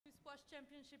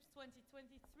Championships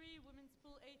 2023 Women's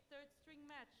Pool A third string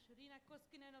match. Rina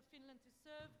Koskinen of Finland to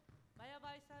serve,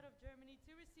 Weishar of Germany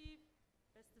to receive.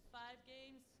 Best of 5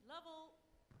 games, level.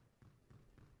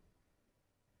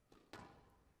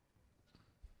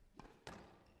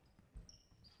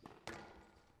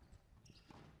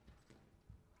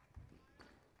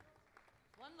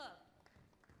 One love.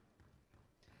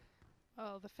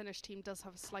 Well, the Finnish team does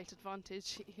have a slight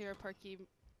advantage here, Perky.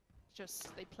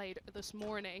 They played this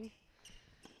morning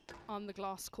on the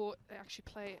glass court. They actually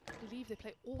I believe they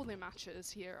play all their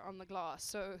matches here on the glass,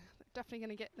 so they're definitely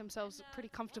going to get themselves pretty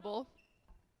comfortable.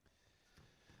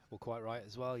 Well, quite right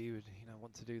as well. You would,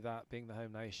 want to do that, being the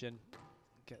home nation,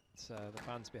 get the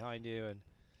fans behind you, and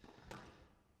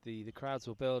the crowds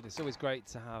will build. It's always great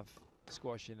to have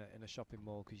squash in a shopping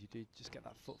mall, because you do just get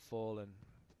that footfall, and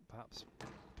perhaps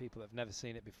people that have never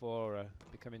seen it before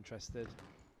become interested.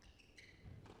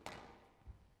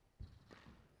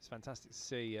 It's fantastic to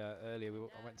see. Earlier,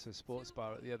 I went to a sports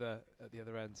bar at the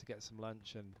other end to get some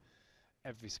lunch, and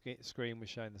every screen was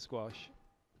showing the squash.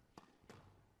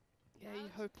 Yeah, you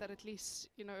hope that at least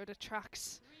it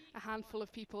attracts a handful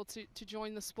of people to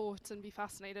join the sport and be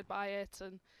fascinated by it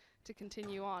and to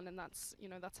continue on. And that's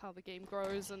that's how the game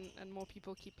grows, and more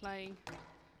people keep playing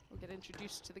or get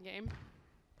introduced to the game.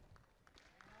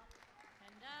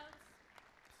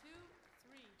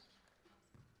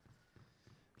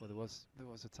 Well, there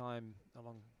was a time a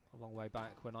long way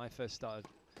back when I first started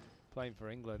playing for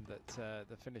England that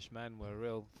the Finnish men were a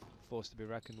real force to be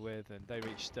reckoned with, and they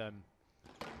reached a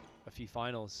few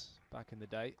finals back in the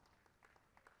day.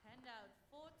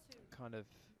 Kind of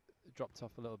dropped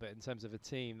off a little bit in terms of a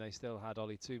team. They still had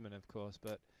Ollie Tooman, of course,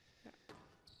 but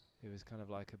it was kind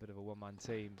of like a bit of a one-man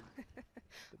team.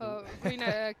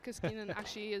 Rina Koskinen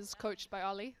actually is coached by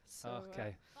Ollie. So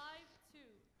okay.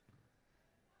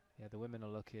 Yeah, the women are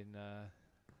looking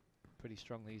pretty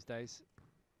strong these days.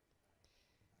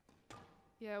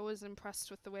 Yeah, I was impressed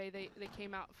with the way they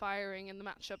came out firing in the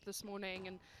matchup this morning,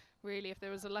 and really, if there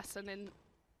was a lesson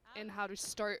in how to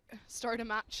start a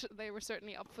match, they were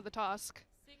certainly up for the task.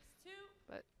 6-2.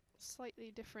 But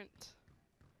slightly different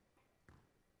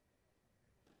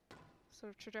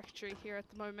sort of trajectory here at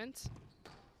the moment.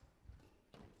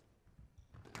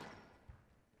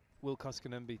 Will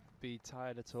Koskinen be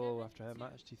tired at all after her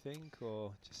match, do you think,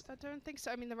 or just? I don't think so.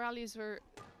 I mean, the rallies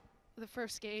the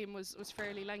first game was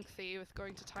fairly lengthy, with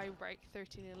going to tie break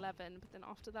 13-11, but then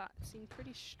after that it seemed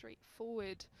pretty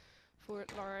straightforward for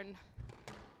Lauren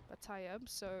Batayeb,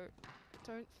 so I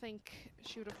don't think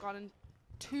she would have gotten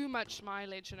too much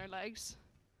mileage in her legs.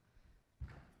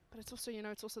 But it's also,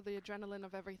 it's also the adrenaline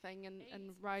of everything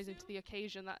and rising to the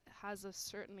occasion that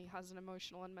certainly has an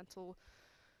emotional and mental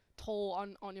toll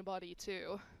on your body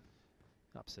too.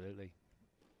 Absolutely.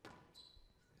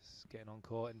 Just getting on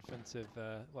court in front of,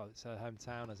 well, it's her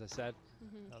hometown, as I said,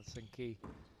 Helsinki.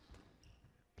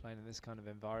 Playing in this kind of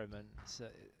environment,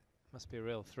 it must be a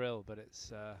real thrill, but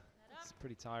it's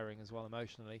pretty tiring as well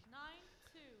emotionally.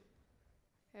 9-2.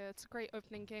 Yeah, it's a great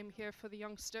opening game here for the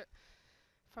youngster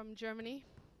from Germany.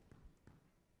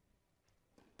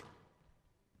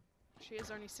 She is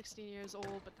only 16 years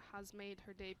old, but has made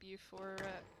her debut for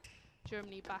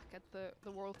Germany back at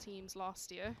the World Teams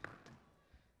last year.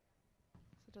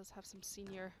 So does have some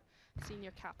senior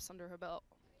caps under her belt.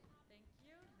 Thank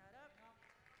you. Not up.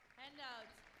 Handout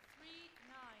 3-9.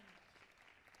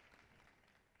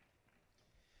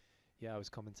 Yeah, I was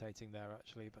commentating there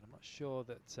actually, but I'm not sure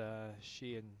that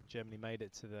she and Germany made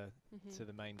it to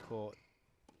the main court.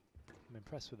 I'm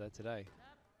impressed with her today.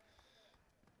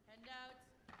 Handout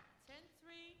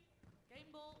 10-3.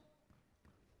 Game ball.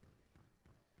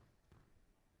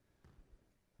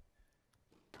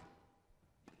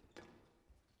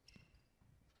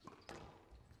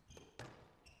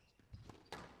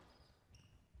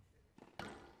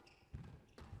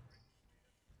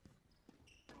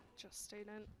 Just stayed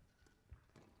in.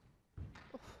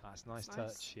 That's nice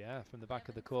touch, yeah, from the back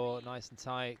of the court, nice and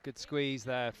tight. Good squeeze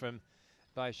there from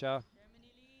Weishar.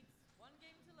 Germany leads 1 game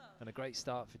to love. And a great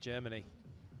start for Germany.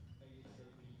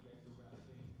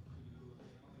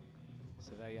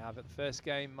 So there you have it. The first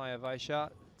game, Maya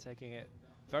Weishar taking it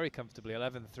very comfortably,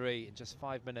 11-3 in just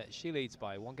 5 minutes. She leads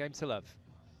by 1 game to love.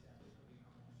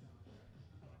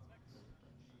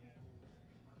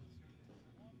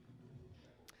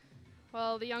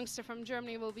 Well, the youngster from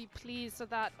Germany will be pleased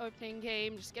with that opening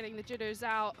game, just getting the jitters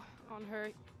out on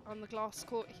the glass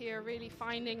court here, really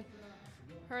finding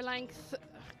her length.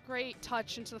 Great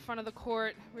touch into the front of the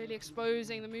court, really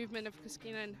exposing the movement of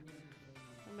Koskinen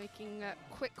and making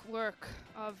quick work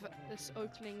of this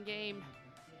opening game.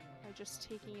 by just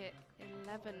taking it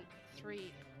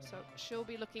 11-3. So she'll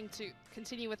be looking to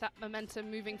continue with that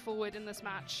momentum moving forward in this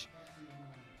match.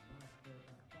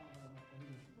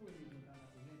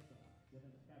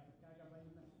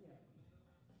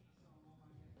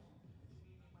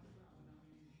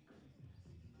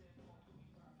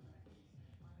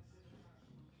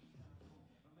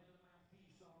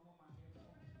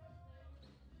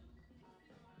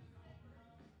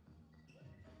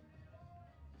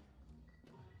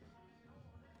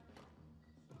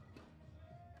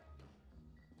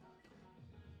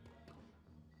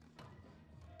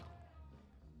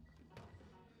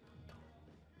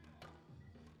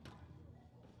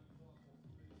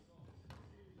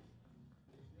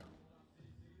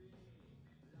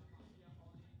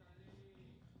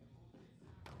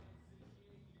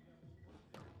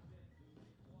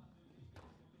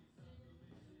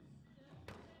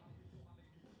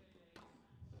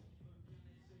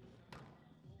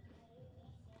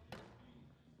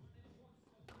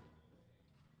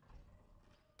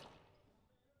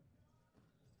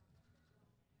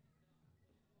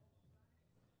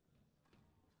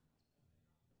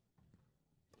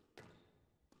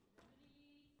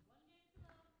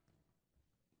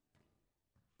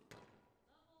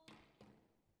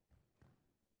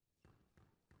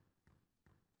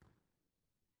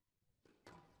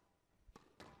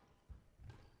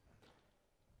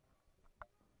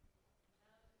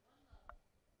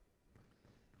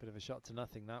 Bit of a shot to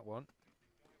nothing, that one.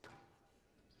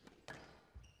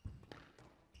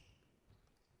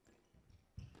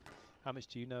 How much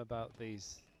do you know about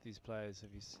these players? Have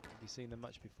you seen them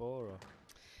much before? Or?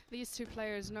 These two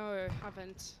players, no,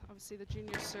 haven't. Obviously, the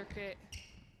junior circuit,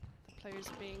 the players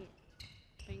being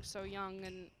so young,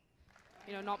 and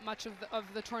not much of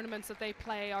the tournaments that they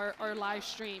play are live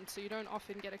streamed, so you don't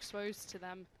often get exposed to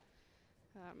them.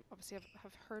 Obviously,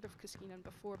 I've heard of Koskinen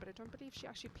before, but I don't believe she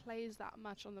actually plays that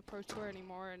much on the Pro Tour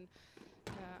anymore, and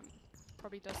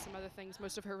probably does some other things.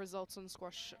 Most of her results on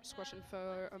Squash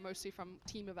Info are mostly from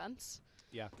team events.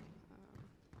 Yeah.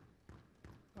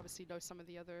 Obviously, knows some of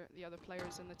the other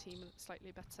players in the team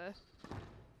slightly better.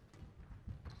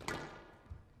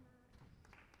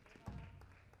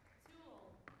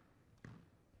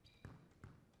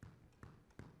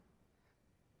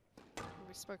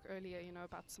 We spoke earlier,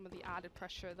 about some of the added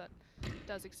pressure that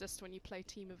does exist when you play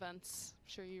team events. I'm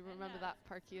sure you remember that,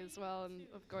 Parky, as well, and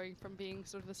of going from being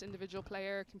sort of this individual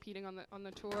player competing on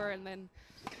the tour and then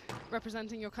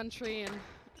representing your country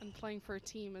and playing for a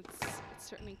team. It's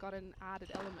certainly got an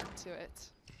added element to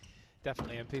it.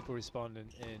 Definitely, and people respond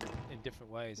in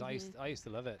different ways. Mm-hmm. I used to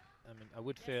love it. I mean, I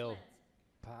would feel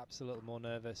perhaps a little more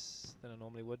nervous than I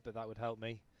normally would, but that would help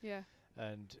me. Yeah.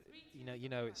 And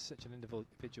it's such an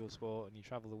individual sport, and you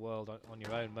travel the world on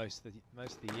your own most of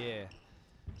the year.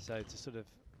 So to sort of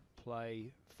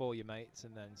play for your mates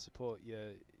and then support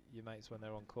your mates when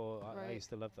they're on court, I used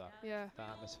to love that. Yeah. That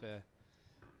atmosphere.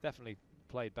 Definitely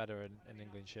played better in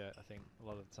England shirt, I think, a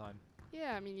lot of the time.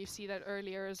 Yeah, I mean, you see that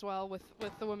earlier as well with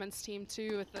the women's team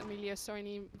too, with Emilia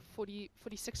Soini,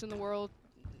 46 in the world,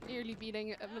 nearly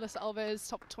beating Melissa Alves,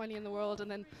 top 20 in the world,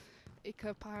 and then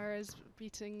Ika Paris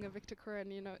beating Victor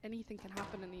Curran. Anything can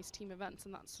happen in these team events,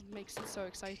 and that's what makes it so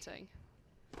exciting.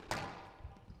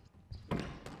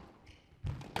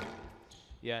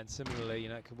 Yeah, and similarly,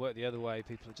 it can work the other way.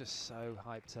 People are just so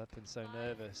hyped up and so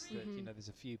nervous that there's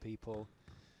a few people,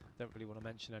 don't really want to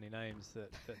mention any names,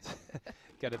 that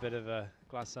get a bit of a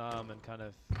glass arm and kind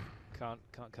of can't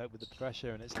cope with the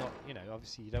pressure. And it's not,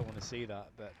 obviously you don't want to see that,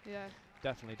 but yeah,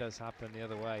 definitely does happen the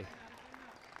other way.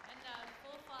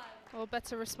 Well,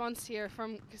 better response here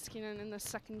from Koskinen in the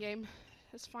second game.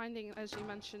 Is finding, as you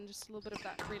mentioned, just a little bit of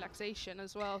that relaxation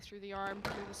as well through the arm,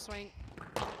 through the swing.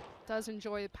 Does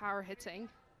enjoy power hitting.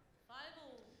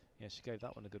 Yeah, she gave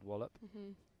that one a good wallop.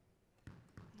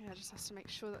 Yeah, just has to make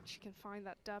sure that she can find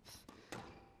that depth.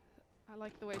 I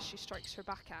like the way she strikes her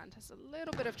backhand. Has a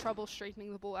little bit of trouble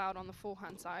straightening the ball out on the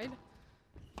forehand side.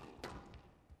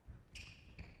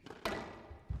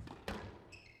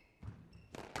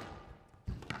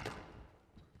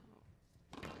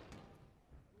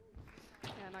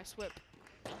 Yeah, nice whip.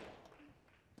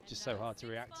 Just so hard to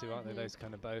react to, aren't they? Those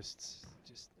kind of boasts,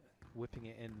 just whipping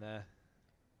it in there.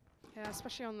 Yeah,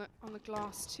 especially on the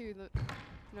glass too.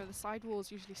 The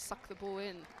sidewalls usually suck the ball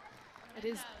in. It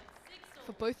is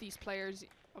for both these players.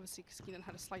 Obviously, Koskinen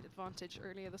had a slight advantage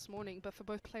earlier this morning, but for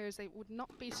both players, they would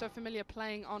not be so familiar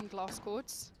playing on glass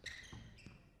courts.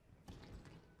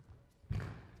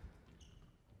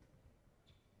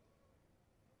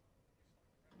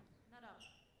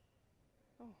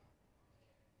 Oh.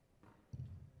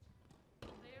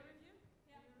 Player review?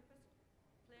 Yeah.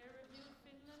 Player review,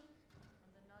 Finland.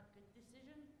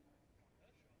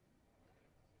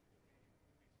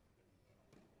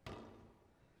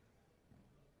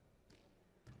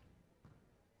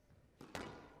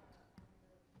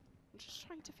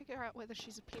 trying to figure out whether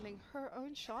she's appealing her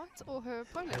own shot or her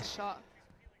opponent's shot.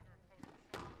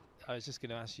 I was just going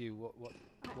to ask you what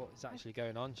is actually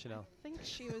going on, Chanel. I think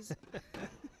she was.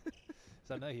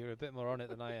 So I know you're a bit more on it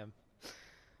than I am.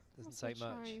 Doesn't take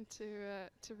much. Trying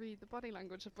to read the body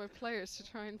language of both players to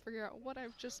try and figure out what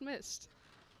I've just missed.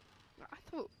 I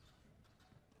thought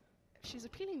if she's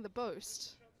appealing the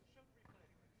boast.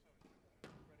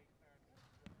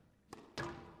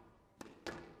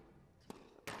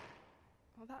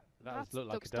 Well, that looked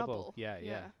like a double. Yeah,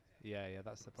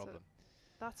 that's the problem. So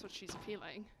that's what she's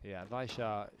appealing. Yeah,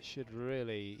 Weishar should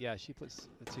really. Yeah, she puts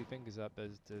the two fingers up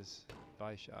as does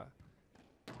Weishar.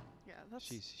 Yeah, that's.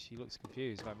 She looks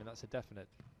confused. I mean, that's a definite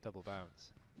double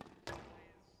bounce.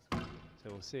 So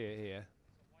we'll see it here.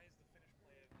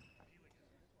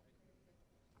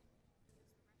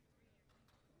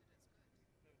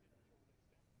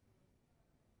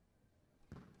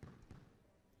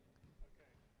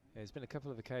 Yeah, there's been a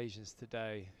couple of occasions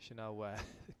today, Chanel, where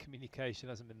the communication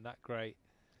hasn't been that great.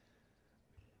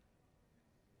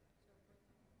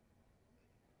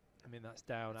 I mean, that's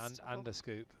down and a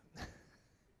scoop.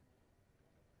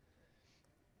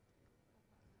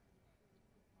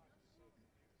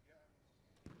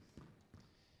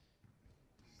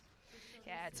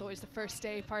 Yeah, it's always the first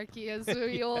day, Parky, as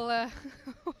we all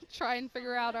try and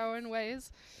figure out our own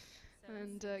ways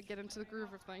and get into the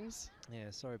groove of things. Yeah,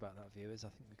 sorry about that, viewers. I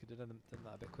think we could have done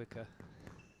that a bit quicker.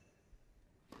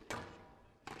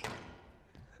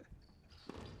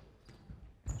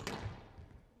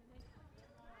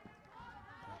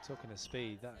 Talking of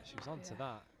speed, she was onto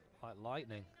that like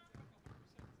lightning.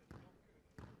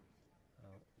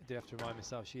 I do have to remind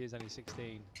myself she is only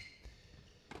 16.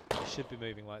 She should be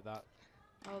moving like that.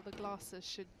 Oh, the glasses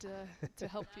should to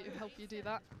help you do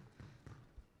that.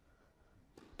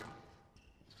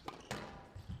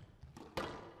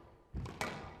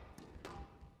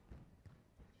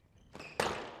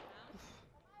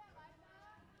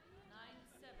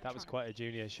 That was quite a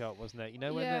junior shot, wasn't it? You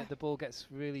know, when the ball gets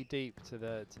really deep to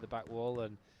the back wall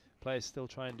and players still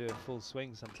try and do a full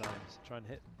swing sometimes, try and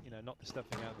hit, knock the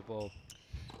stuffing out of the ball.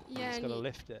 Yeah, it's got to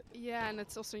lift it. Yeah, and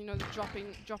it's also, the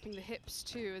dropping the hips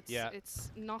too.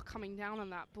 It's not coming down on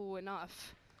that ball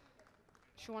enough.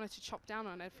 She wanted to chop down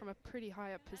on it from a pretty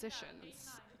high up position.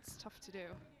 It's tough to do.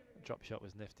 Drop shot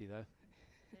was nifty though.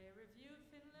 They review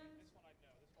Finland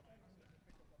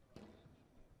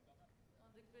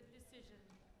on the good decision.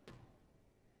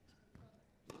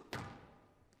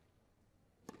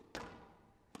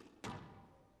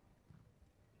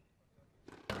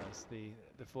 That's the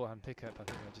forehand pickup. I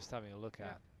think we're just having a look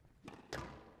at.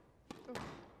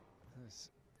 It's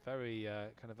very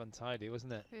kind of untidy,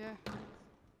 wasn't it? Yeah.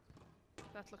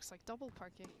 That looks like double,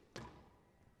 Parky.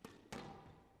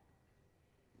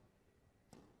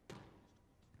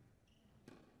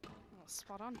 Well,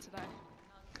 spot on today.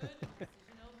 Not good.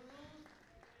 Decision overruled.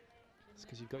 It's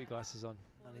because you've got your glasses on.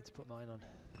 I need to put mine on.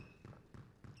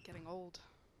 Getting old.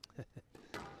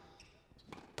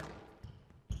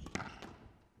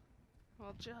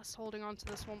 Well, just holding on to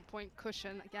this 1 point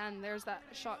cushion. Again, there's that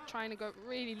shot trying to go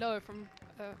really low from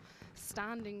a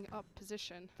standing up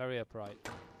position. Very upright.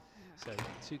 Yeah. So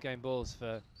 2 game balls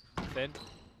for Finn.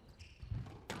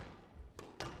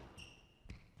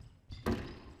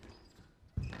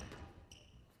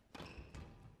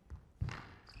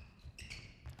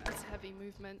 That's heavy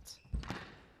movement.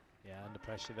 Yeah, under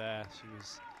pressure there. She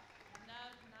was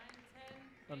Now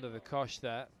 9-10. under the cosh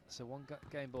there. So 1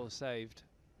 game ball saved.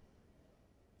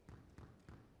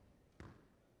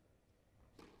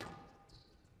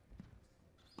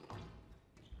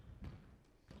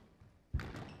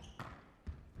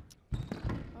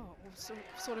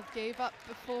 Sort of gave up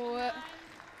before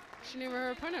she knew where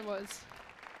her opponent was.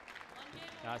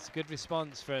 That's a good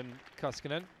response from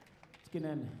Koskinen.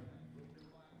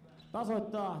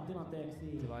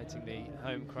 Delighting the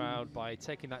home crowd by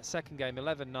taking that second game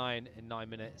 11-9 in 9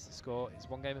 minutes. The score is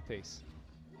 1 game apiece.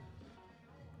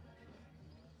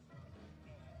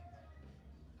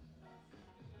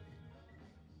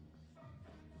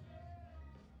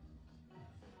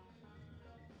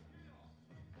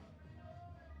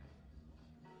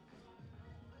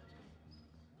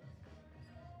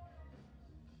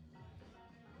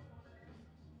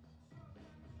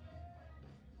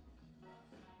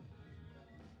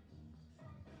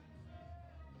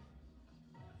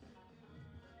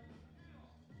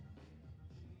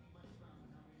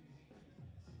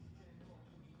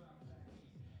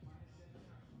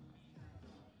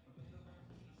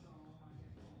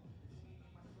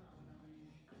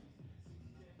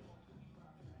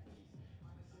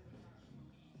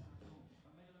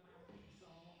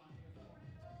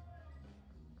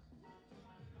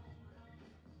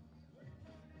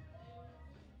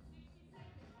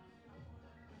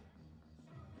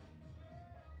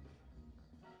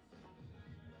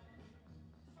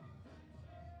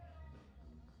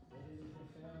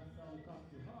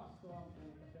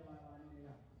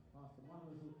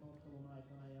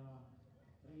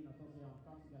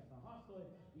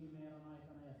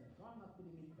 kannatti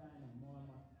nimittäin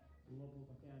molemmat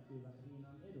lopulta kääntyivät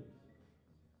Riinan eduksi.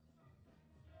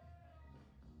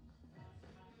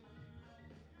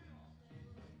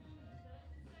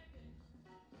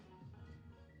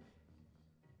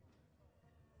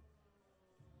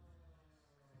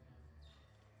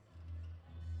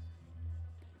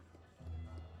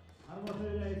 Arvoisa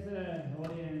yleisö,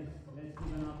 audience, let's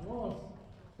give an applause.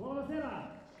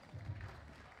 Buonasera!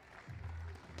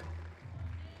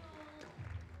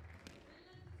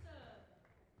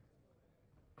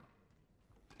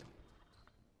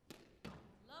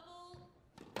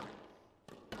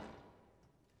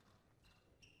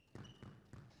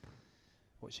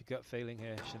 What's your gut feeling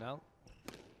here, Chanel?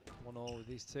 1-1 with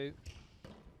these two.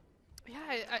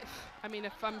 Yeah, I mean,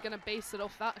 if I'm going to base it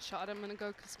off that shot, I'm going to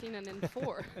go Koskinen in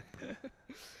 4.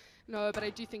 No, but I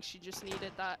do think she just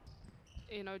needed that,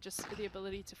 you know, just the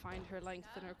ability to find her length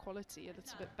and her quality a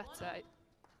little bit better. I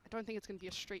don't think it's going to be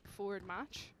a straightforward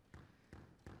match.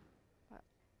 But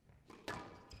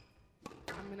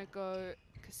I'm going to go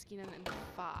Koskinen in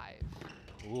 5.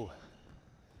 Ooh.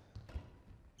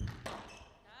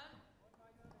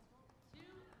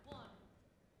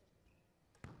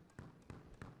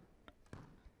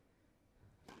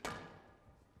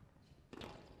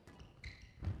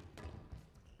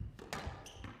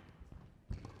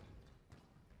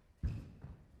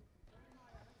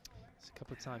 A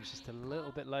couple of times just a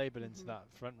little bit laboured into that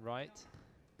front right.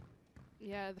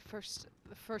 Yeah, the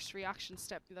first reaction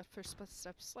step, that first split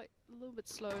step, a little bit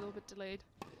slow, a little bit delayed.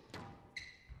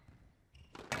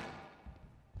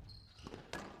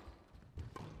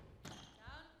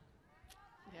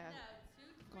 Yeah,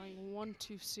 going one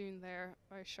too soon there,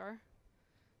 Weishar.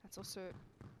 That's also,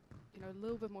 you know, a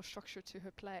little bit more structure to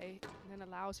her play, and then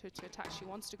allows her to attack. She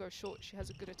wants to go short. She has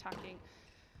a good attacking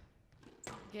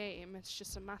game. It's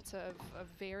just a matter of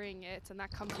varying it, and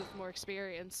that comes with more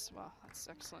experience. Wow, that's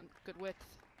excellent. Good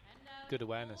width. Good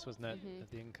awareness, wasn't it, of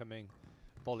the incoming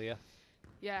volleyer?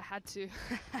 Yeah, had to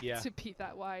to be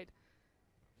that wide.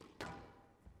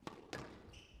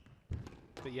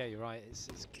 But yeah, you're right.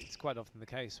 It's quite often the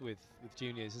case with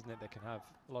juniors, isn't it? They can have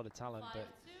a lot of talent, but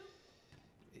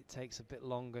it takes a bit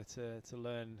longer to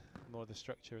learn more of the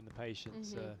structure and the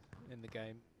patience in the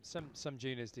game. Some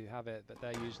juniors do have it, but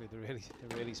they're usually the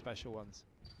really special ones.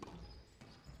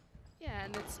 Yeah,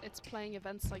 and it's playing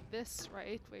events like this,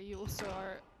 right, where you also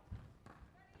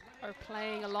are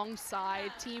playing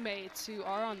alongside teammates who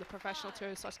are on the professional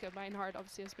tour. Saskia Meinhardt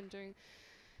obviously has been doing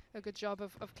a good job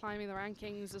of climbing the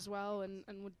rankings as well, and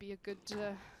would be a good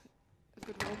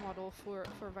role model for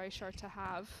Weishar to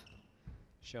have.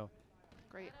 Sure.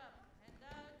 Great.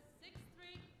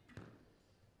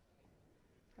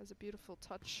 Has a beautiful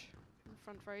touch in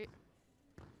front right.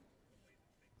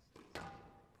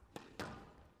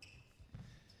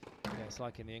 Yeah, it's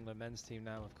like in the England men's team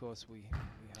now, of course, we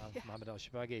have Mohamed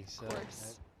Al-Shabagi, so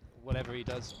whatever he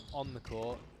does on the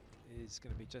court is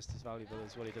going to be just as valuable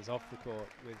as what he does off the court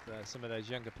with some of those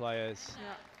younger players,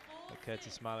 like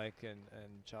Curtis Malik and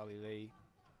Charlie Lee.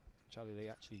 Charlie Lee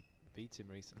actually beat him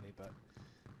recently, but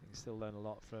you can still learn a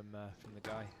lot from the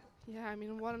guy. Yeah, I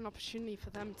mean, what an opportunity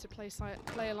for them to play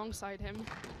alongside him.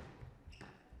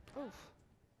 Oof.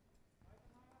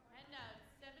 And now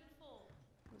 7-4.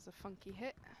 That was a funky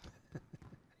hit.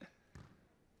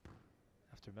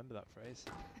 Have to remember that phrase.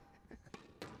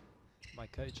 My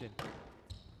coaching.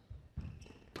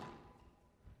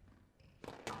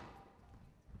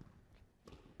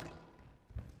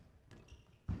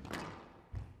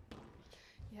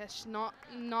 Yes, not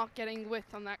getting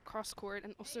width on that cross court,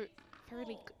 and also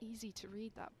fairly easy to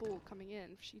read that ball coming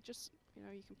in. She just, you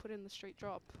know, you can put in the straight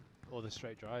drop. Or the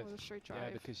straight drive. Or the straight drive.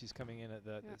 Yeah, because she's coming in at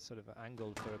the sort of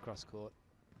angled for a cross court.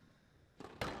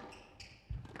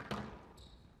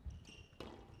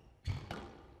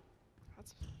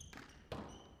 That's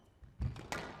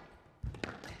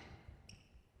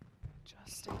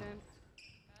just stayed in.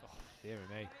 Oh, dear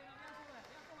me.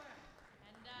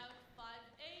 And now 5-8.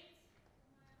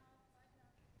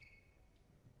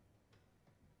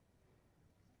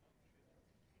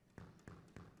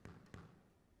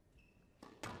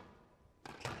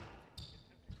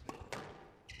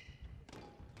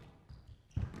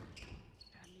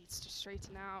 Needs to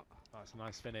straighten out. That's a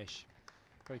nice finish.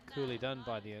 Very coolly done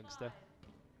by the youngster.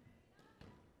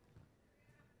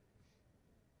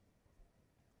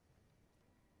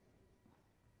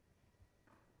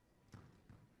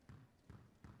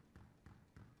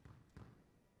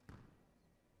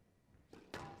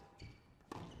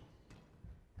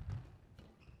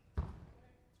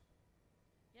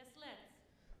 Yes, let's.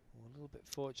 Well, a little bit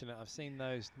fortunate. I've seen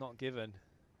those not given,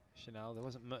 Chanel. There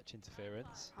wasn't much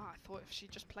interference. I thought if she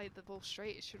just played the ball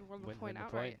straight, it should have won the Win point the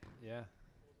outright. Yeah.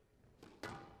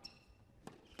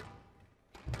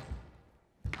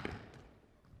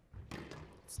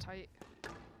 It's tight.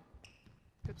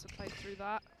 Good to play through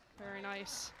that. Very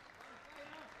nice.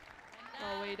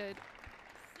 Well weighted.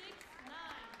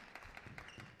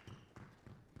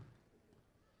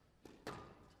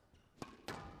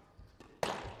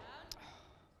 6-9.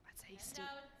 That's hasty. And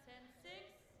out 10-6.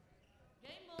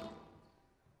 Game ball.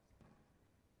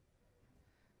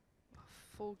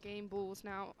 Full game balls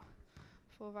now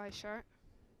for Weishar.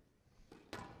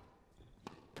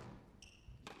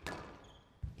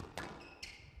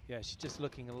 Yeah, she's just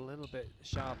looking a little bit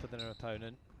sharper than her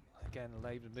opponent. Again, a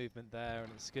laboured movement there,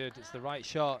 and it's good. It's the right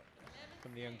shot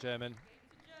from the young German. Game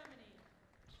to Germany.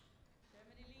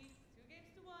 Germany leads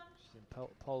 2-1. She's in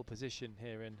pole position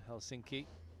here in Helsinki.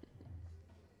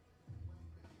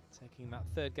 Taking that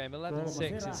third game,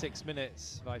 11-6 in 6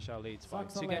 minutes. Weishar leads by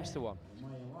 2-1. Maija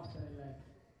Lahterille.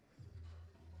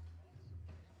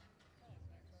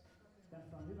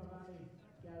 Tässä on hyvä väli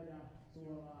käydä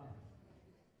tuolla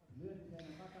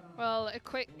lyöntiseinän takana. Well, a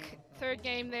quick third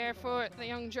game there for the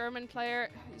young German player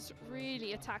who's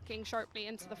really attacking sharply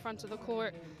into the front of the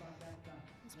court.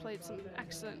 He's played some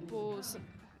excellent balls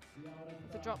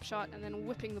with the drop shot and then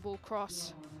whipping the ball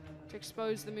across to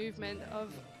expose the movement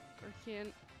of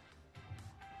Gurkian.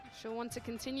 She'll want to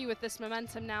continue with this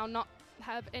momentum now, not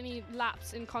have any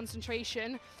lapse in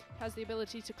concentration. Has the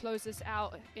ability to close this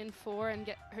out in 4 and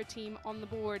get her team on the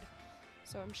board.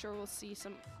 So I'm sure we'll see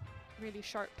some really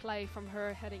sharp play from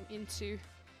her heading into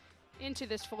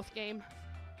this 4th game.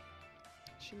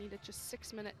 She needed just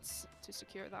 6 minutes to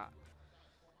secure that.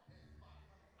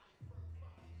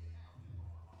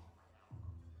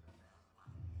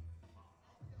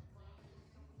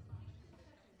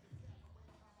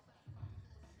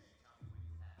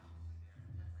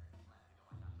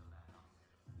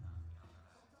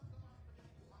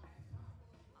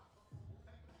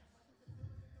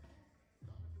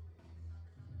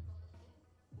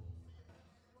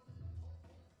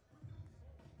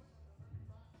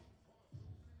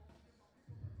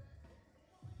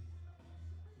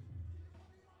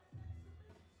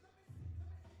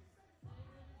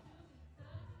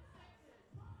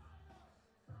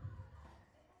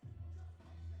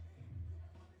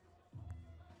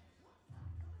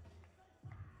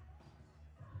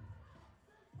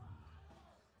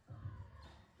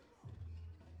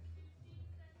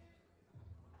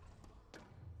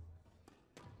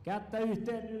 Kättä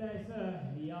yhteen yleisö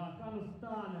ja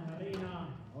kannustetaan Riina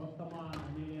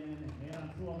ottamaan 4.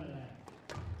 erän Suomelle.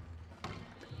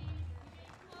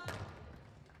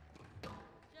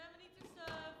 Germany to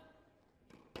serve.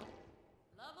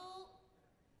 Level.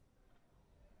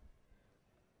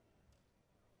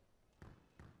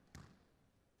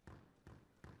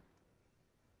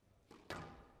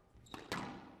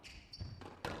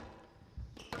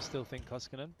 Still think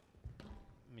Koskinen. I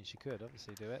mean, she could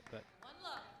obviously do it, but 1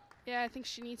 love. Yeah, I think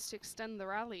she needs to extend the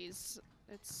rallies.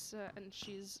 It's and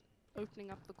she's opening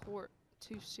up the court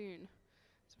too soon.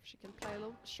 So if she can play a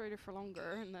little straighter for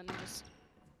longer and then just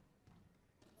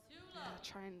 2 love.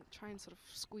 try and sort of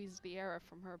squeeze the error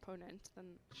from her opponent, then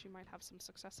she might have some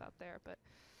success out there. But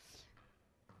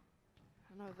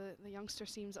I don't know, the youngster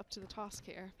seems up to the task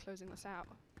here, closing this out.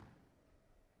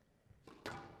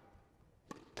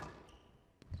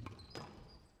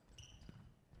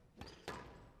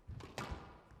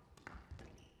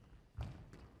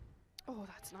 Oh,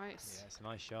 that's nice. yeah, it's a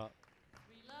nice shot.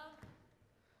 3 love.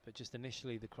 But just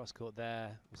initially, the cross court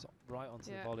there was right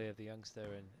onto the volley of the youngster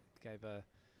and gave her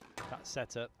that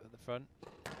setup at the front.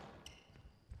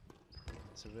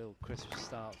 It's a real crisp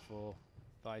start for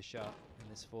Weishar in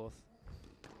this 4th.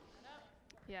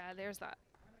 Yeah, there's that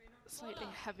slightly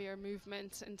heavier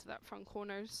movement into that front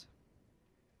corners.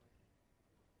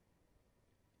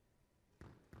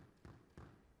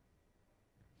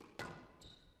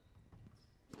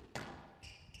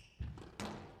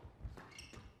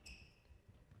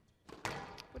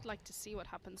 Would like to see what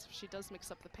happens if she does mix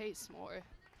up the pace more.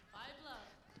 5 love.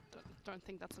 Don't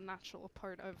think that's a natural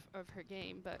part of her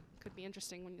game, but could be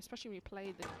interesting when, especially when you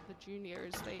play the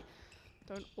juniors. They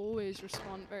don't always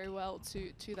respond very well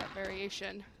to that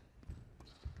variation.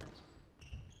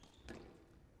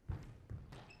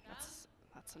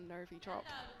 That's a nervy drop. And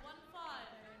out 1-5.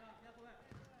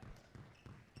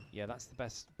 Yeah, that's the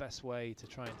best way to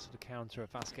try and sort of counter a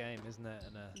fast game, isn't it?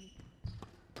 And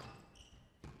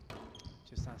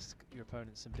just ask your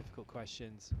opponent some difficult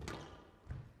questions.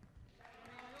 2-5.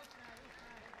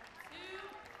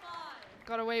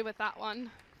 Got away with that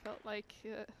one. Felt like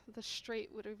the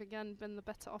straight would have again been the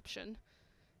better option,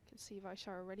 can see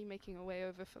Weishar already making a way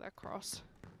over for that cross.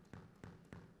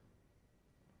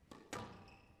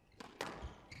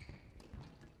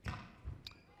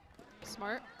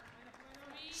 Smart.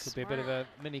 Could be a bit of a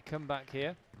mini comeback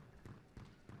here.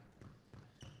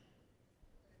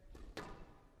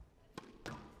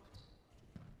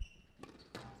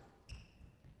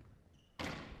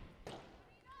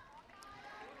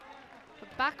 The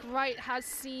back right has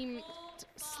seemed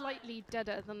slightly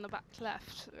deader than the back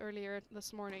left earlier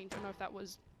this morning. Don't know if that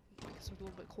was because it was a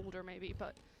little bit colder maybe,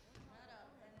 but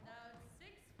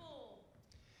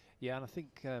Yeah, and I think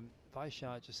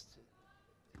Weishar just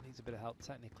needs a bit of help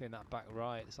technically in that back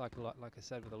right. It's like like I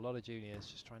said with a lot of juniors,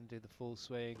 just trying to do the full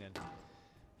swing and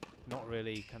not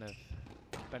really kind of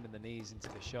bending the knees into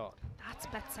the shot. that's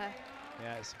better.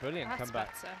 Yeah, it's a brilliant That's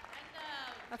comeback. better.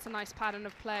 That's a nice pattern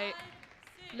of play.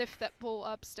 Lift that ball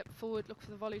up, step forward, look for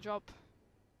the volley drop.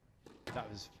 That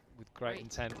was with great Great.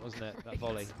 intent, wasn't it? That Great.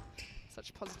 volley.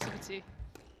 Such positivity.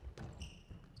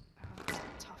 Oh, that's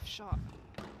a tough shot.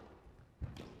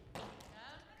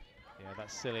 Yeah,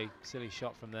 that's silly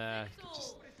shot from there.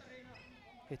 Just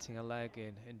hitting a leg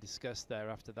in disgust there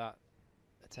after that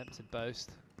attempted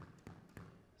boast.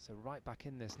 So right back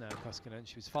in this now, Koskinen.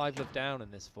 She was 5-love down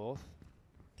in this fourth.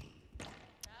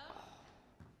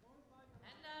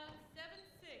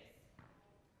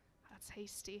 That's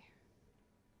hasty.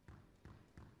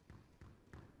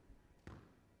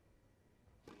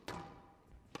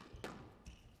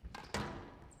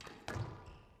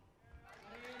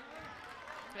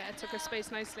 Yeah, it took her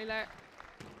space nicely there.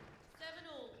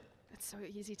 It's so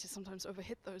easy to sometimes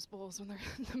overhit those balls when they're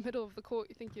in the middle of the court.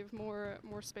 You think you have more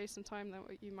space and time than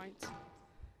what you might.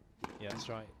 Yeah, that's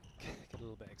right. Get a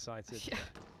little bit excited. Yeah.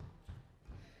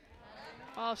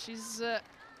 Oh, she's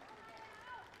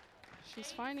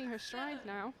finding her stride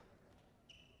now.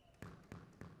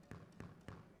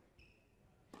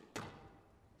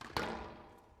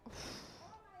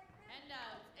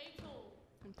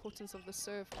 Importance of the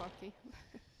serve, Parky.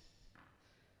 Yeah,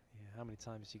 how many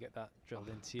times do you get that drilled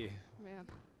into you? Man,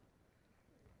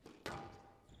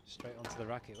 Straight onto the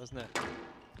racket, wasn't it?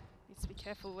 needs to be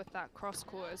careful with that cross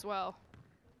court as well.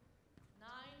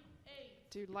 9-8.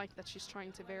 Do like that she's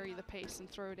trying to vary the pace and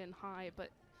throw it in high, but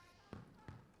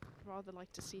I'd rather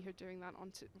like to see her doing that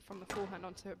from the forehand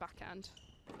onto her backhand.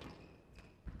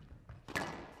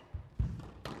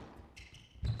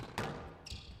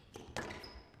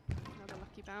 Another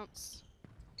lucky bounce.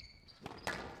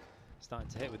 Starting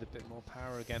to hit with a bit more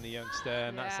power again, the youngster,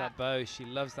 and that's Yeah. that bow. She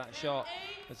loves that shot.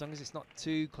 As long as it's not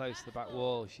too close to the back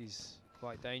wall, she's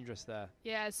quite dangerous there.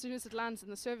 Yeah, as soon as it lands in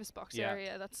the service box Yeah.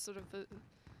 area, that's sort of the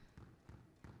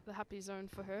happy zone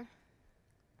for her.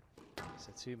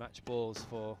 So 2 match balls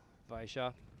for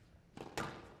Weishar.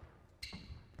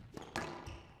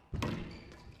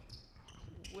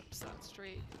 Whips that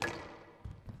straight.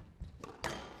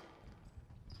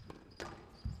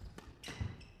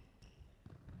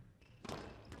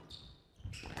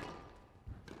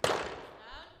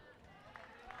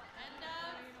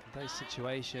 In those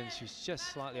situations, she was just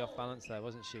slightly off balance there,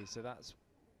 wasn't she? So that's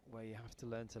where you have to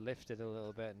learn to lift it a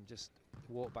little bit and just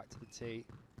walk back to the tee,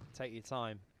 take your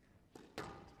time.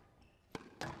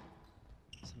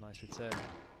 It's a nice return.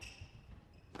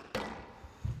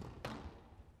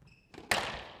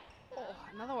 Oh,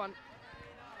 another one. 10-all.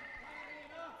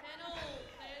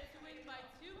 Players to win by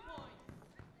 2 points.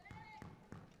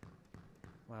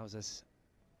 Wowzers.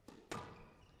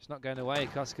 It's not going away,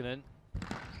 Koskinen.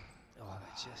 Oh,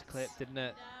 that just clipped, didn't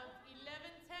it? Now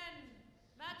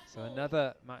 11-10. Match So ball.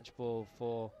 another match ball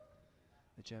for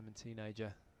the German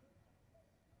teenager.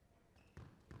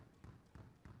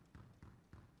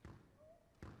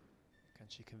 Can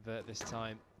she convert this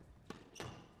time?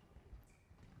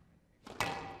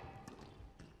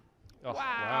 Oh,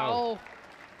 wow.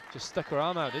 Just stuck her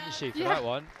arm out, didn't she, for Yeah. that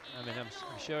one? I mean, I'm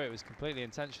sure it was completely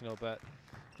intentional, but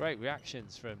great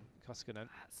reactions from Koskinen.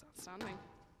 That's outstanding.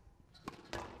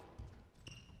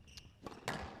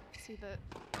 See the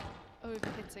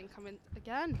overhitting coming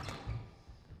again.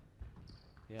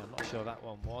 Yeah, I'm not sure that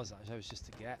one was. That was just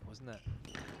a get, wasn't it?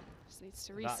 Just needs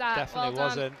to reset. That definitely well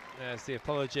wasn't. There's the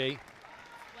apology.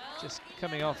 Just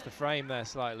coming off the frame there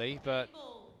slightly, but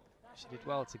she did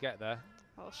well to get there.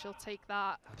 Well, she'll take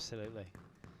that. Absolutely.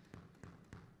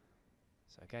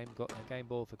 So a game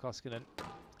ball for Koskinen.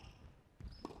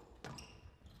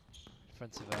 In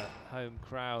front of a home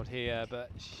crowd here, but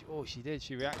she did.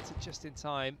 She reacted just in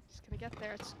time. She's gonna get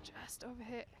there. It's just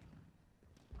overhit.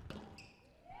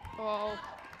 Oh,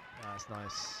 That's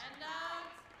nice. And now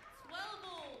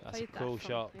 12-all. That's a played that cool from-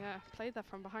 shot. Yeah, played that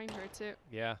from behind her too.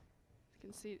 Yeah. You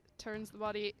can see it turns the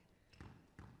body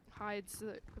hides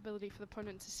the ability for the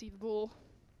opponent to see the ball.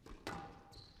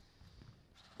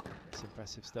 It's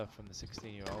impressive stuff from the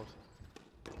 16-year-old.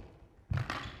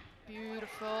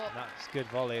 Beautiful. And that's good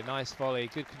volley, nice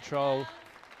volley, good control.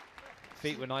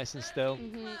 Feet were nice and still.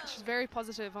 She's very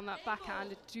positive on that backhand.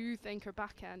 I do think her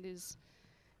backhand is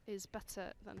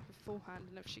better than her forehand,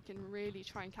 and if she can really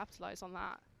try and capitalize on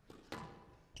that.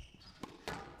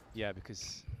 Yeah,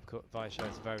 because Weishar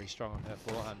is very strong on her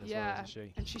forehand as well, isn't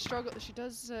she? And she struggles. She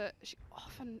does. She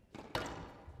often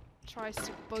tries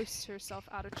to boast herself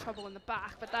out of trouble in the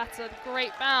back, but that's a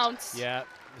great bounce. Yeah,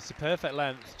 it's a perfect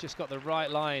length. Just got the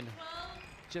right line.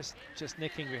 Just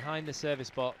nicking behind the service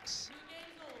box.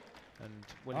 And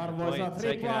winning the point,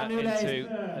 taking that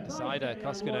into a decider.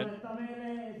 Koskinen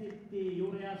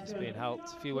is being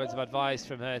helped. A few words of advice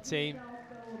from her team.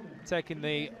 Taking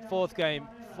the fourth game,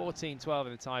 14-12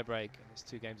 in the tie-break, and it's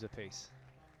 2 games apiece.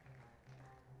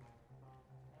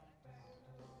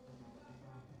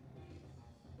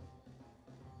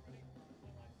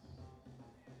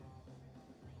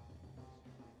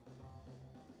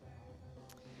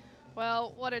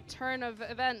 Well, what a turn of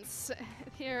events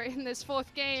here in this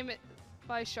 4th game.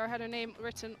 Weishar had her name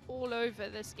written all over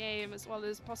this game, as well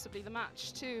as possibly the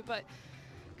match too, but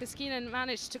Koskinen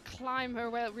managed to climb her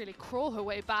way, really crawl her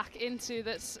way back into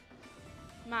this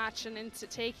match and into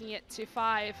taking it to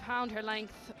 5, found her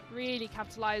length, really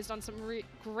capitalized on some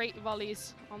great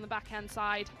volleys on the backhand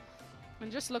side,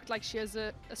 and just looked like she has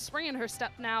a spring in her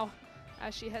step now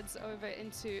as she heads over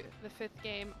into the 5th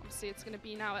game. Obviously it's going to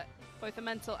be now both a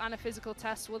mental and a physical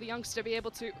test. Will the youngster be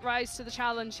able to rise to the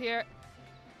challenge here?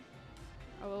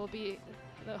 Or will it be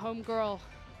the home girl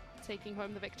taking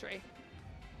home the victory?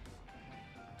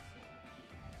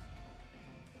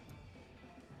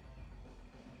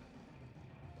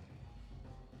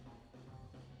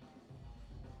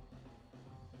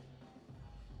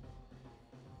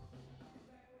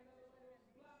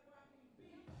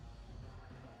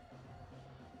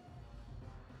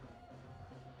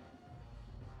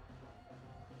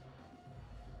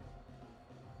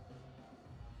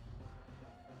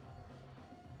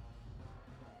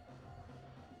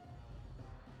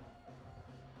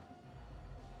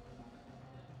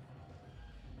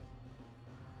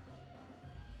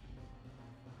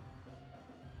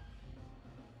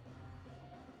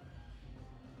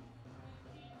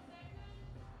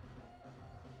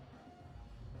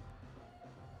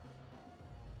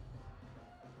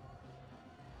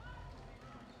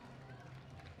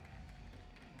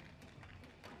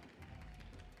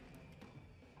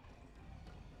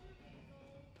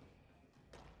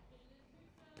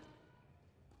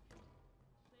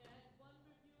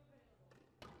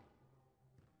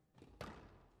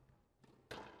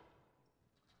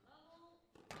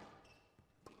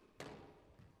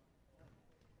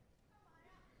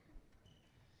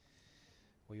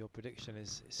 Well, your prediction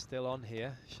is still on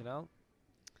here, Chanel.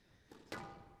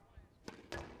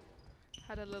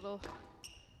 Had a little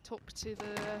talk to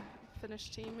the Finnish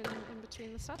team in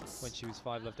between the sets. When she was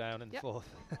 5-love down in the 4th.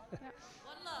 Yep.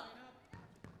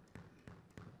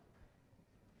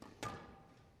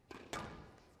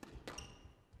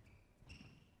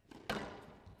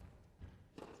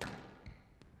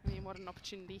 I mean, what an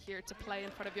opportunity here to play in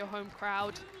front of your home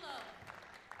crowd.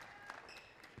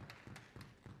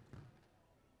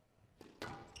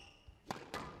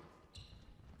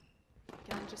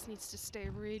 Just needs to stay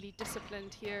really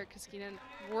disciplined here. Koskinen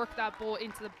work that ball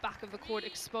into the back of the court,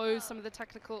 expose some of the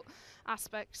technical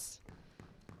aspects.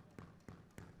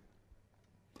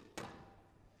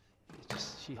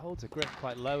 She holds her grip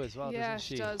quite low as well, doesn't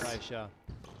she? Yeah, she does. Weishar.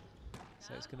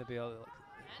 So it's going to be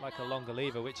like a longer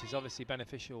lever, which is obviously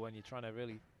beneficial when you're trying to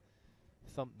really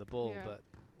thump the ball, but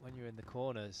when you're in the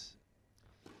corners.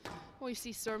 Well, you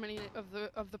see so many of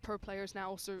the pro players now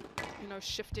also, you know,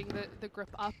 shifting the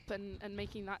grip up and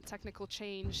making that technical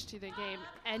change to the game.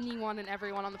 Anyone and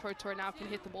everyone on the pro tour now can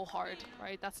hit the ball hard,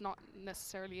 right? That's not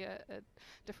necessarily a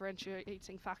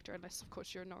differentiating factor, unless of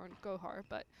course you're Noren Gohar,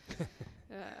 but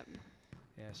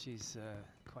yeah, she's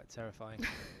quite terrifying.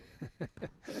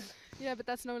 Yeah, but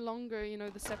that's no longer, you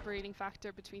know, the separating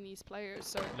factor between these players.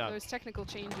 So those technical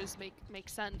changes make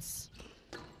sense.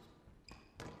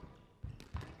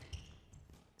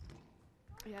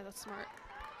 Yeah, that's smart.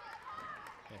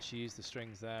 Yeah, she used the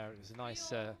strings there. It was a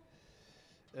nice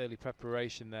early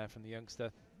preparation there from the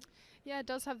youngster. Yeah, it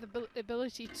does have the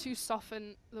ability to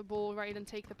soften the ball, right, and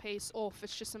take the pace off.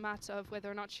 It's just a matter of whether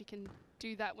or not she can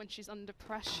do that when she's under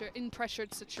pressure, in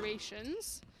pressured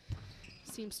situations.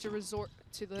 Seems to resort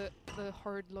to the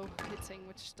hard low hitting,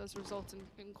 which does result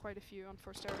in quite a few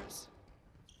unforced errors.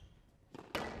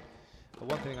 But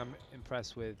one thing I'm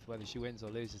impressed with, whether she wins or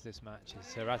loses this match,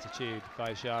 is her attitude.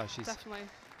 Weishar, Definitely.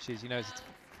 she's, you know,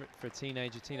 for a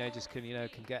teenager, teenagers can, you know,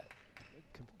 can get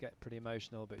pretty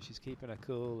emotional, but she's keeping her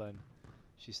cool and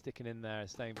she's sticking in there and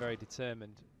staying very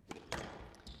determined.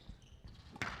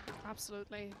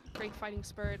 Absolutely. Great fighting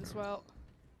spirit as well.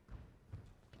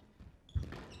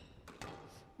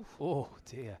 Oof. Oh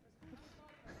dear.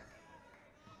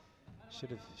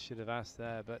 Should have asked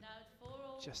there, but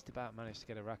just about managed to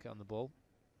get a racket on the ball.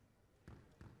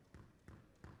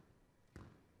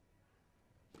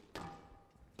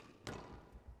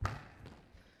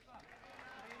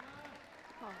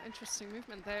 Oh, interesting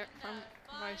movement there from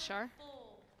Weishar.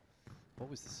 What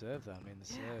was the serve though? I mean, the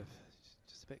serve,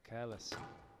 just a bit careless.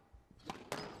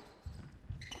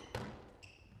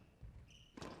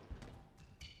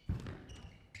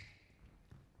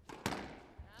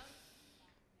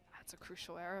 That's a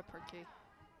crucial error, Perky.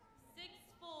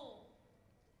 6-4.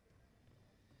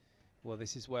 Well,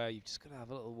 this is where you've just got to have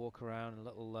a little walk around, a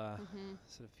little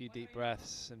sort of few deep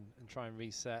breaths and try and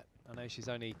reset. I know she's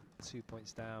only 2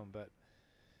 points down, but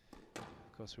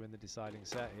of course we're in the deciding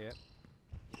set here.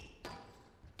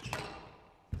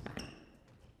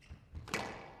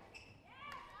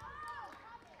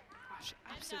 She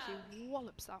absolutely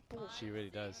wallops that ball. She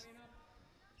really does.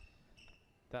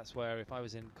 That's where, if I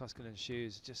was in Koskinen's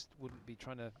shoes, just wouldn't be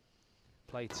trying to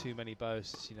play too many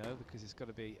boasts, you know, because it's got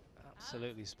to be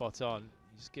absolutely spot on.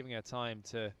 You're just giving her time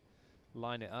to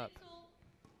line it up.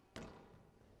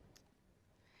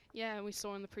 Yeah, we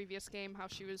saw in the previous game how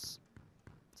she was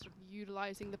sort of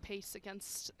utilizing the pace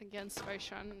against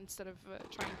Weishar instead of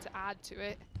trying to add to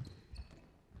it.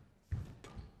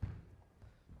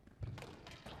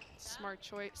 Smart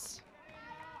choice.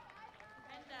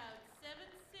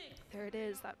 There it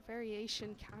is. That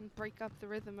variation can break up the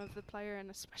rhythm of the player, and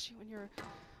especially when you're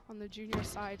on the junior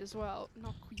side as well.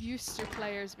 Not used to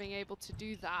players being able to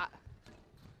do that.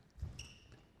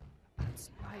 That's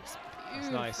nice.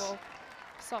 Beautiful. That's nice.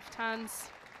 Soft hands.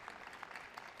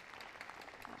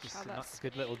 Just a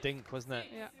good little dink, wasn't it?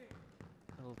 Yeah.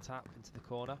 A little tap into the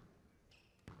corner.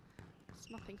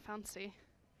 It's nothing fancy.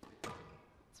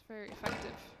 It's very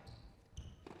effective.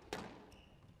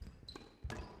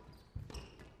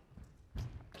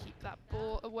 Keep that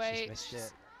ball away. She's missed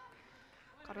it.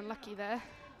 Got unlucky there.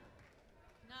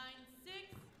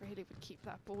 9-6. Really would keep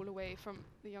that ball away from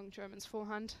the young German's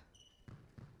forehand.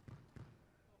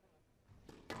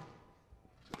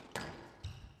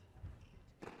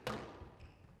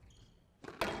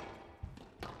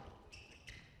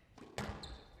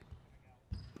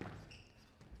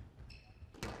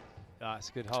 That's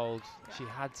a good hold. She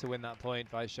had to win that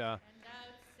point, Weishar. And now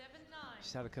 7-9.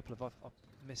 She's had a couple of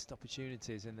missed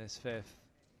opportunities in this fifth.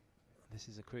 This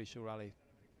is a crucial rally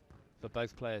for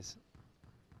both players.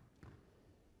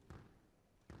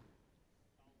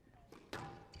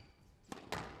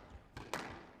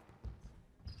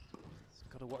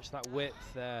 Got to watch that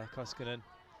width there, Koskinen. 8-9.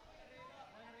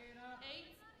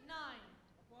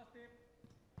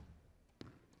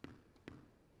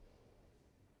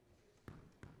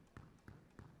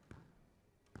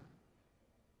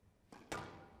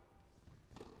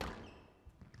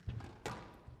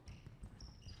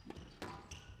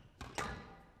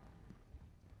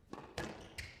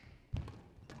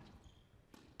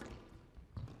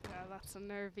 Yeah, that's a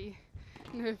nervy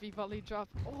volley drop.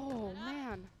 Oh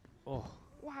man. Oh,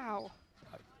 Wow.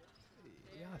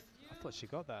 yeah, I thought she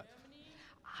got that.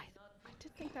 I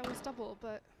did think that was double,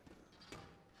 but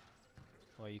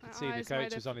Well, you could my see the eyes might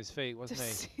coach was have on his feet,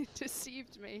 wasn't he?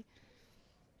 deceived me.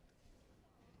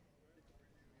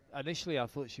 Initially, I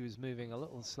thought she was moving a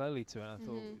little slowly to it. I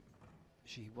thought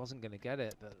she wasn't going to get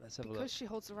it, but let's have a look. Because she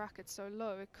holds the racket so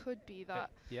low, it could be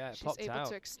that Yeah, it she's popped able out.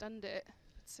 to extend it.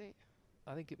 Let's see.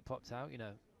 I think it popped out, you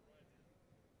know.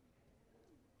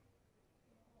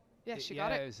 Yeah, she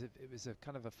got it. It was a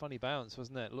kind of a funny bounce,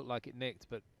 wasn't it? It looked like it nicked,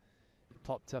 but it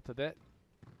popped up a bit.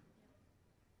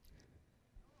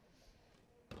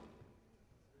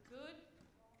 Good.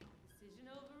 Decision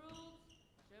overruled.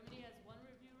 Germany has one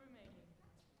review remaining.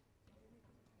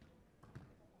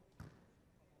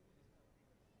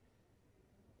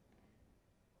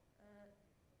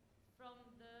 From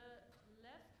the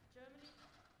left, Germany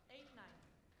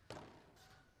 8-9.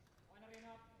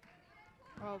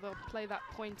 Well, they'll play that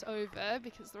point over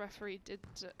because the referee did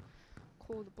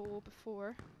call the ball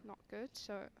before. Not good.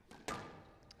 So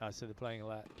So they're playing a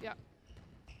let. yeah.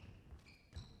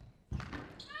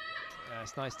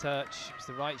 It's a nice touch. It was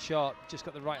the right shot. Just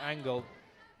got the right angle.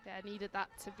 Yeah, needed that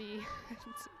to be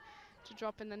to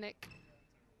drop in the nick.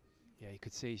 Yeah, you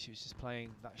could see she was just playing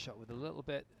that shot with a little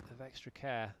bit of extra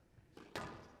care.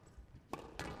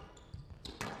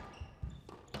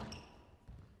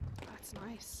 was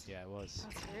nice. Yeah, it was.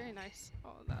 That's very nice. Oh,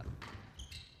 that.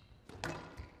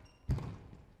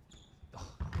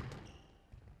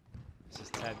 This is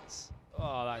tense.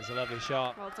 Oh, that is a lovely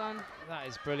shot. Well done. That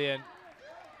is brilliant.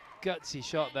 Gutsy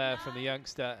shot there from the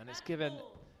youngster, and it's given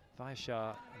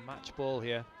Weishar a match ball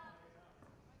here.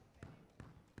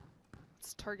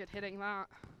 It's target hitting that.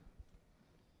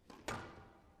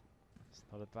 It's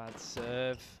not a bad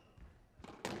serve.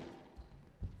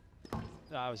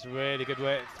 That was really good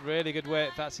width, really good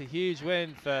width. That's a huge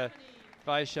win for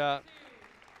Weishar,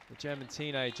 the German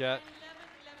teenager.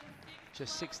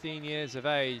 Just 16 years of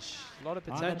age, a lot of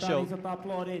potential.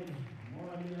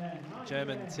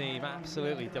 German team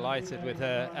absolutely delighted with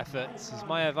her efforts as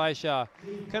Maya Weishar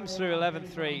comes through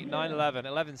 11-3, 9-11,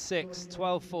 11-6,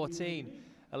 12-14,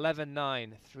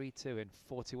 11-9, 3-2 in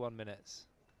 41 minutes.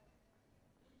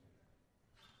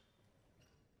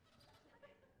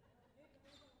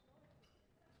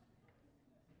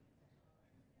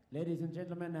 Ladies and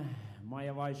gentlemen,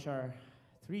 Maya Weishar,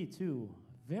 3-2.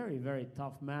 Very, very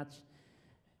tough match.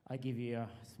 I give you a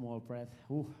small breath.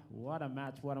 Ooh, what a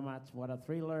match, what a match, what a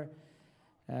thriller.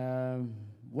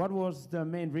 What was the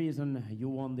main reason you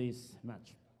won this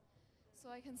match? So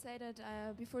I can say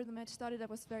that before the match started, I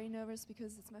was very nervous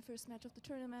because it's my first match of the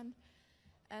tournament.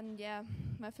 And yeah,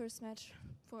 my first match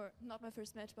not my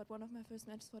first match, but one of my first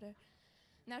matches for the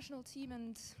national team.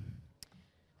 And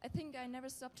I think I never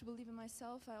stopped to believe in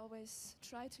myself. I always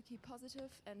try to keep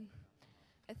positive, and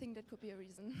I think that could be a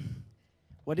reason.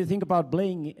 What do you think about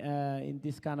playing in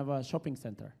this kind of a shopping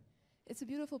center? It's a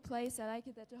beautiful place. I like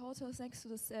it that the hotel is next to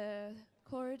this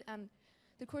court, and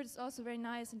the court is also very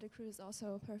nice, and the crew is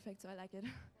also perfect, so I like it.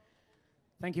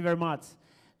 Thank you very much.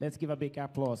 Let's give a big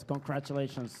applause.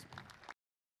 Congratulations.